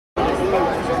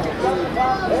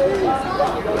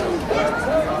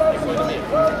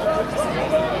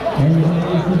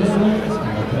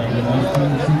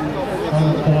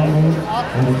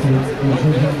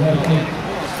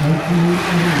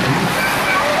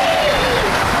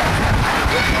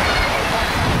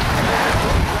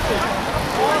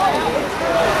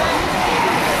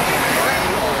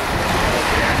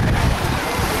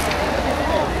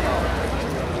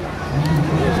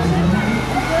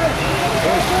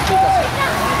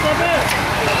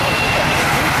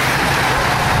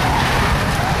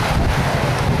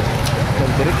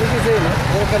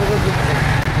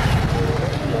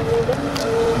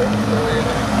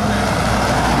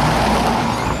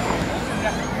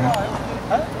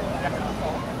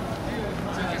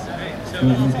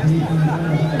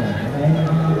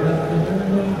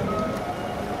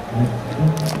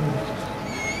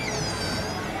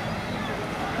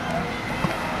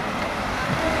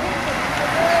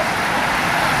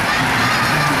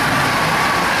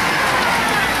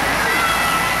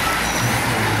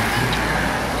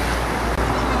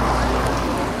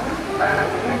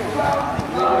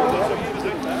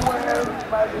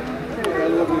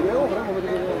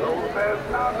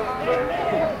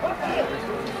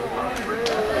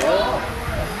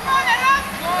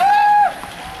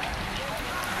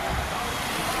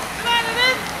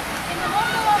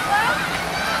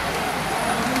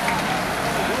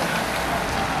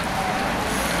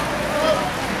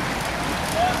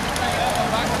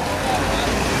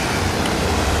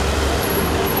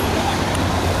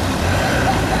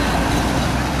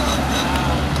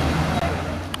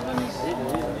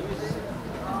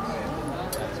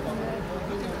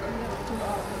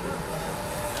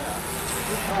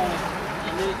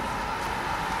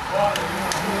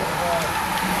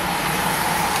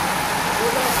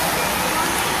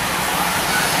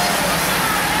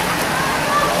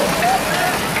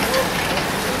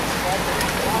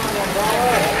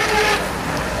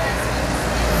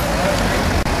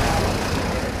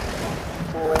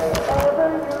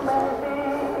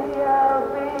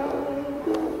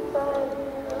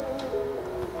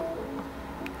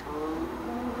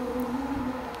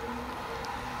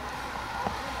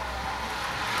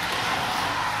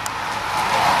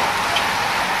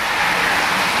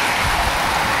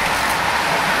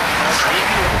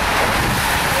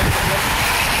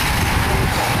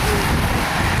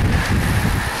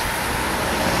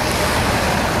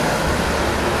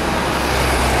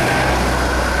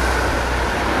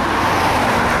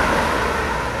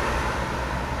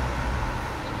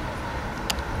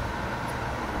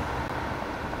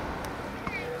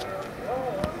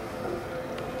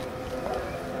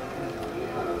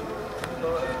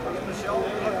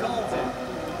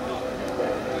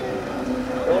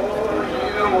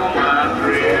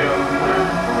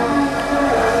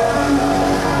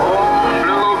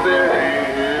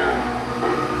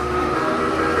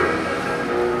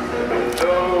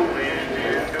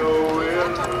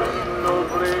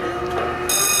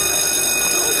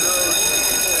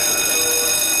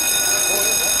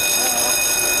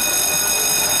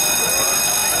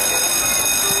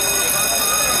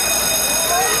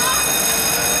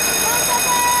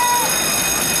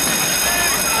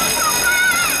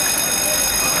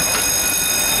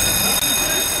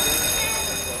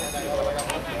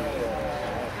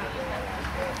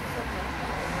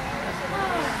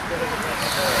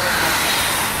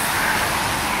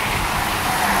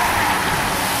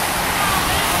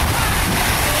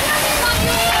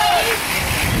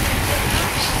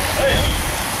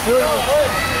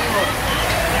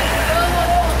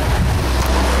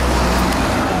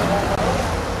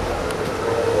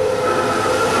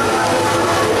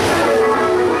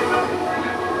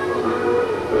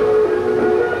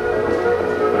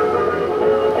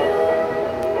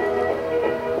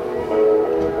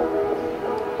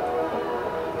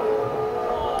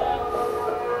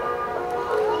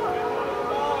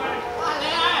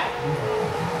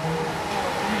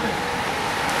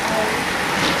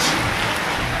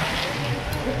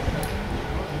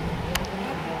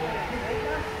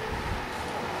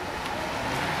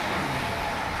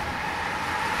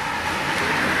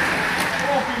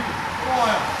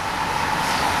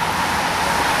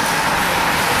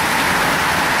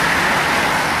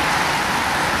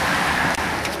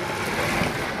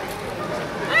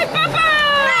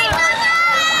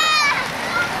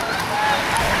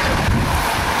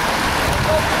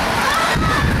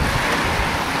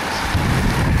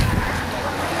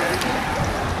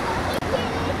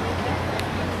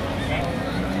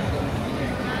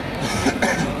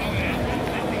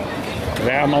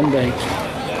Monday.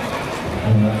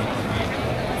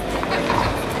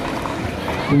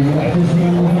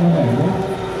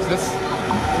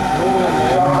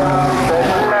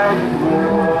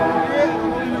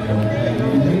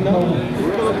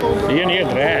 Hier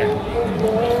niet rijden.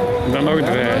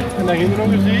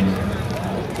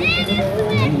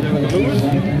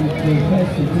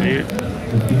 Hier.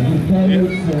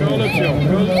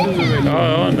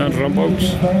 Ja, en dan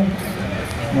Rambo's.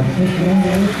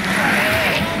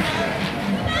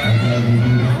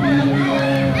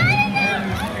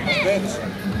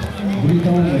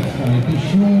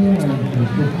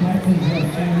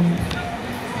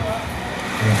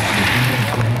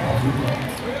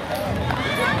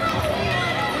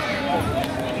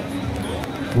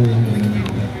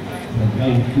 Dan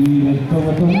krijg je 4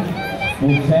 tomaten.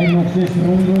 Ook zijn nog 6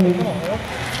 ronden.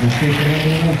 Dus 6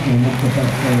 ronden nog. Dan moet je dat...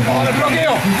 Oh, dat blok je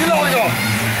op! Die loop je op!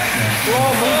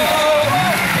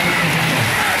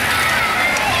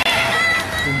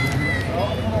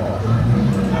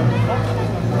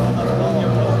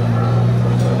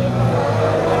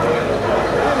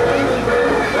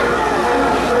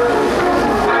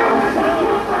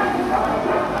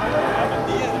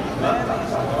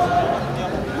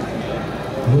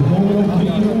 We komen op 3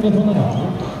 ronden van de dag.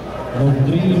 Nog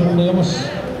 3 ronden, jongens. Ik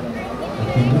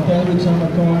vind het duidelijk aan de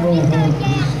kant over.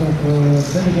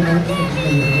 Dus dat ben ik er ook.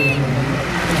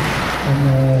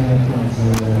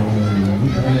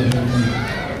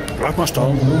 Laat maar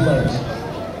staan.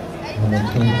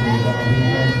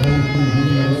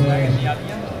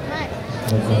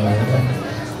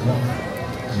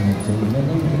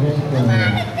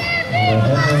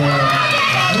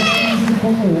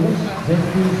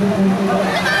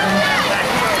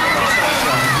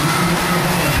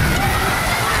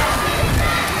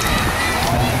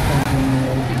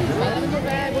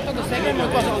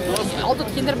 Altijd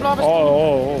kinderblaven.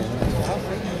 Oh.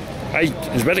 Hey,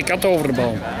 een zwette kat over de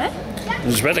bal.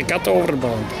 Een zwette kat over de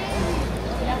bal.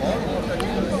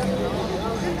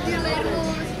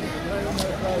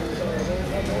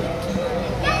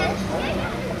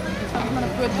 Met een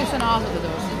punt tussenaan zitten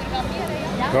dus.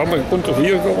 Ja, maar je kunt toch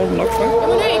hier gewoon nog van? Ja,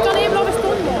 maar nee, ik kan even blijven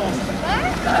stonden.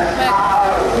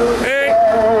 Hey!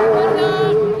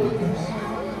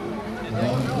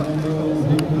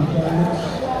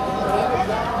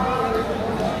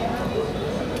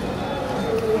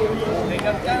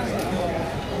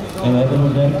 En we hebben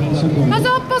nog 13 seconden.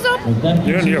 Pas op!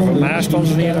 Ja, van mij staan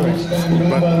ze niet geweest.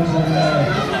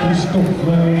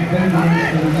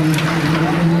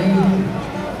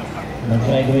 Dan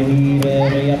krijgen we hier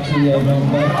reactie van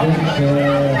Bertens,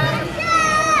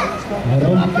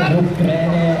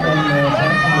 rondkrijgen en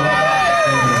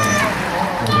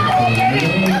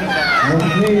nog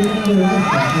 2 ronden.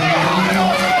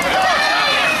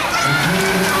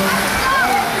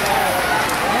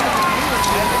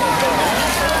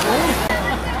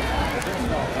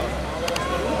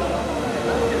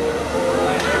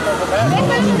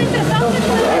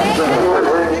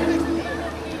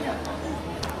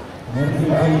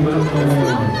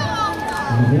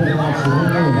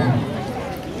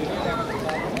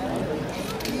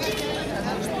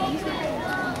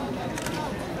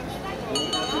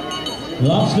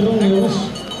 Laatste ronde, jongens.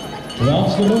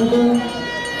 Laatste ronde.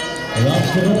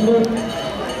 Laatste ronde.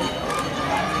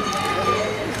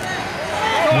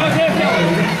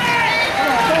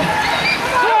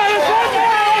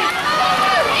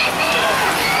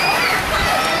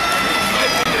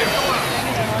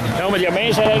 Ja, met die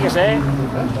meezegers, hè?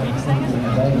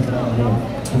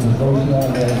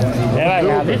 Ja, wij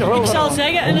gaan dit Ik zal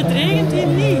zeggen, en het regent hier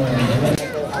niet.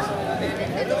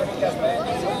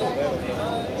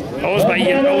 Alles bij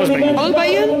je, alles bij je. Alles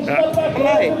bij je? Ja.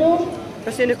 Amai.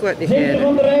 Dat zijn ook wat niet Zeker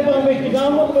van de rijbaan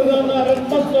weggedaan, want we gaan naar een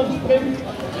afstandssprint.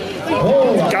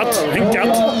 Een kat, een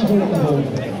kat. Dat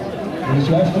is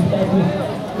juist op tijd.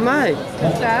 Amai.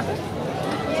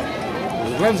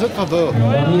 Glenn zit nog door.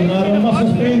 We gaan hier naar een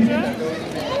massasprint.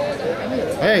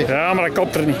 Hey. Ja, maar dat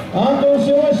komt er niet. Aankomst,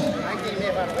 jongens.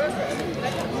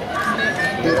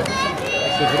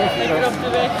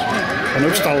 Kan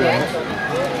ook stal, hè.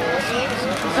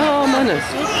 Oh, mannen.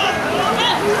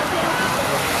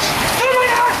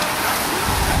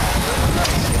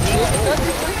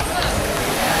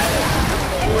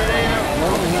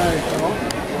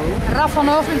 Raf van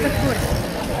Hoofd in het koers.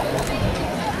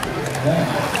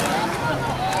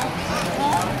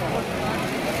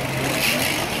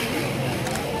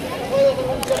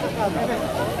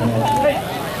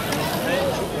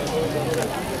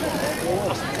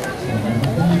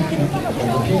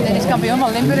 Dit is kampioen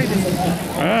van Limburg, dus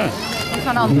Ah. ik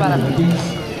ga naar Antwerpen.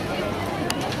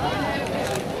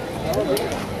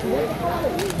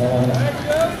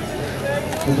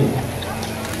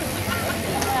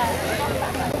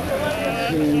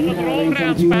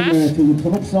 Toe het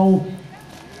opstal.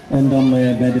 En dan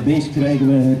bij de beest krijgen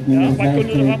we het nummer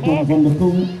 5, Tom van der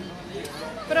Poel.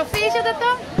 Proficiat dat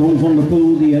dan? Tom van der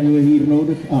Poel, die hebben we hier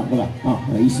nodig. Ah, voilà. Ah,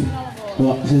 daar is ze.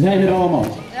 Voilà. Ze zijn er allemaal.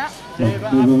 Ja.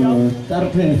 We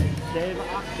starten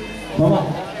Voilà.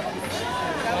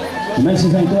 De mensen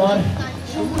zijn klaar.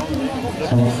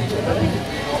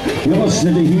 Jongens,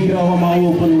 zitten hier allemaal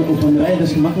op een rij, dat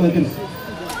is gemakkelijker.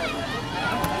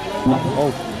 Ja.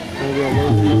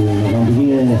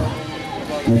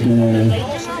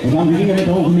 We gaan beginnen met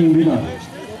de algemeen winnaar.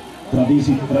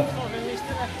 Traditie.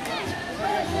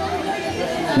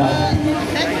 Ja.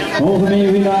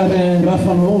 Algemeen winnaar Raf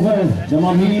van Hoven, de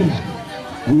man hier.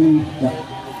 Die, ja.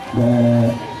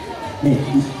 Nee,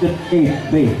 de E,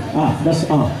 B. Ah, dat is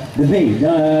A. De B,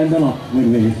 dan A. Moet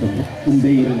ik een B,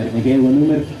 een gele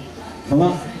nummer.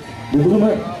 Voilà, de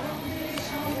bloemen.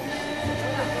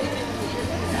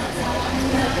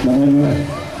 Dan hebben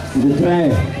we de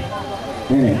trui.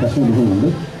 Nee, dat is voor de volgende.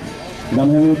 Dan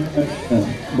hebben we,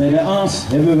 bij de A's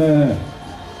hebben we...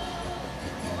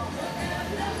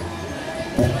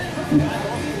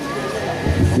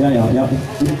 Ja.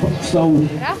 Stel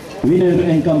winnaar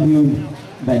en kampioen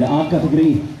bij de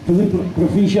A-categorie.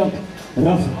 Proficiat,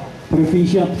 Raf,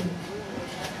 proficiat.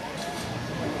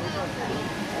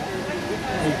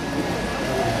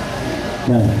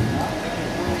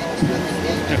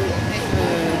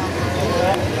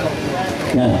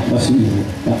 Ja, dat zie je.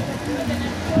 Ja.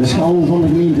 De schaal van de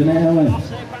gemeente Nijlen. Ja?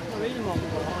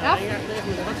 Ga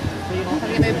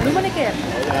je met bloemen een keer?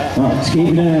 Nou, het is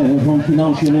geen van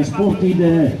Financiën en Sport die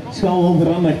de schaal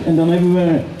verandert. En dan hebben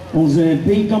we onze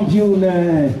B-kampioen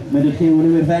met het gele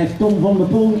nummer 5, Tom van de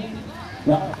Poel.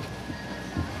 Ja.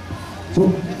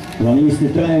 Zo, we gaan eerst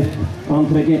de trui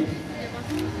aantrekken.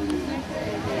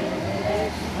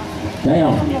 Ja,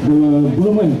 de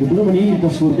bloemen hier,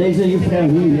 dat is voor deze juffrouw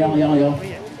hier, ja.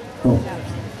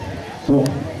 Zo.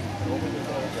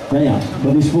 Ja,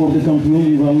 dat is voor de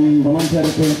kampioen van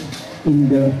Antwerpen in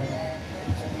de...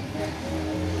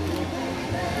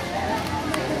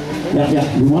 Ja,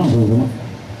 doe maar zo, doe maar.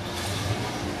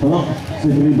 Voilà,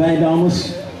 zitten er nu bij,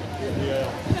 dames.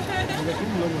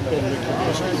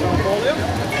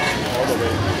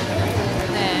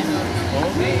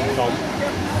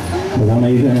 We gaan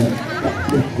even...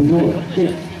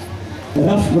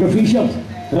 Raf, proficiat.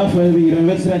 Raf, we hebben hier een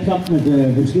wedstrijd gehad met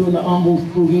verschillende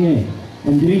aanbodspogingen.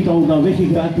 Een drietal dat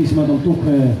weggeraakt is, maar dan toch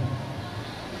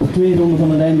op 2 ronden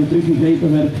van het einde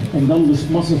teruggegrepen werd en dan dus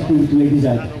massaspoor te leggen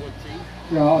zijn.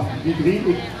 Ja, die 3,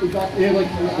 ik had eerlijk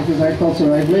gezegd dat ze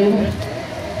wegbleven.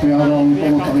 Maar ja, dan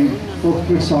kwam het dan toch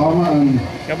terug samen en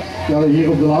ja, hier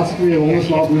op de laatste 2 rondes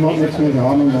laat niemand niks meer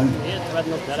gaan en dan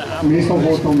meestal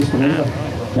wordt dan de sprinter.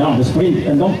 Ja, de sprint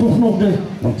en dan toch nog de,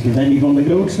 want je bent niet van de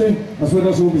grootste, als we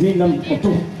dat zo bezien dan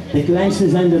toch de kleinste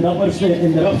zijn de dapperste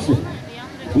en de rapste.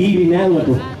 Hier in Nijlen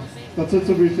toch. Dat zit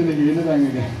zo'n beetje in de genen, denk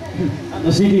ik.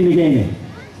 Dat zit in de genen.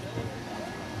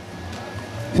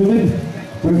 Philip,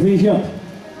 proficiat.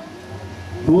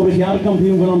 Vorig jaar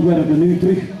kampioen van Antwerpen, nu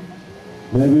terug.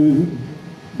 We hebben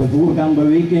de voorgaande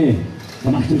weken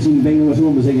van achter zien brengen we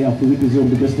zo, we zeggen ja, Philip is op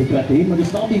de beste plek heen, maar dat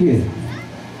staat niet weer.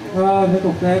 Net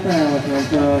op tijd eigenlijk, want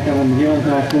ik heb een heel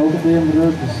graag lopen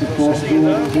dus ik was toen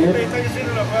geïnteresseerd.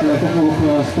 Ik heb toch nog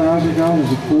op stage gegaan,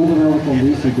 dus ik voelde wel de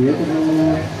conditie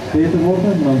beter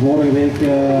worden. Maar vorige week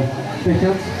pech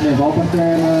had, mijn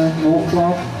valpartij in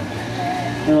hoogplaat.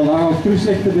 En dan lag ik terug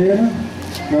slechte benen.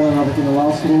 Maar dan had ik in de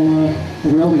laatste ronde een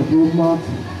geweldige ploegmaat.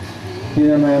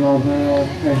 Die mij nog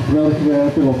echt geweldig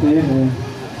piloteerd en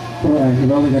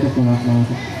geweldig dat ik kon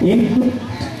afmaken.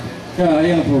 Ja,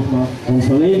 één ploegmaat.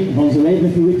 Van zijn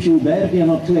leven Philippe Gilbert, die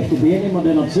had slechte benen, maar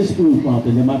die had 6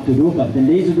 ploegmaten. Die maakte het ook af. En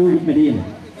deze doe ik met 1.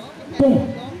 Kom!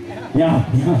 Ja.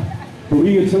 Voor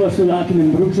wie het zelfs te laten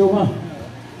in broek zo wat.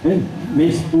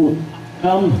 Meestal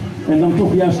aan en dan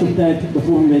toch juist op tijd de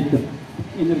volgende week.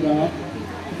 Inderdaad.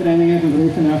 De training even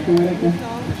vroeg en afgewerkt.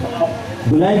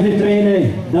 Blijven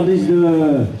trainen, dat is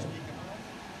de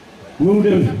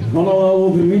moeder van alle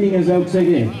overwinningen zou ik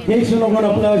zeggen. Geef ze nog een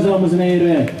applaus, dames en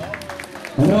heren.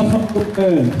 Raf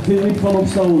Philip van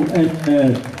Opstal en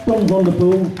Tom van de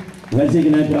Poel. Wij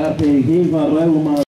zeggen uiteraard geen van ruil, maar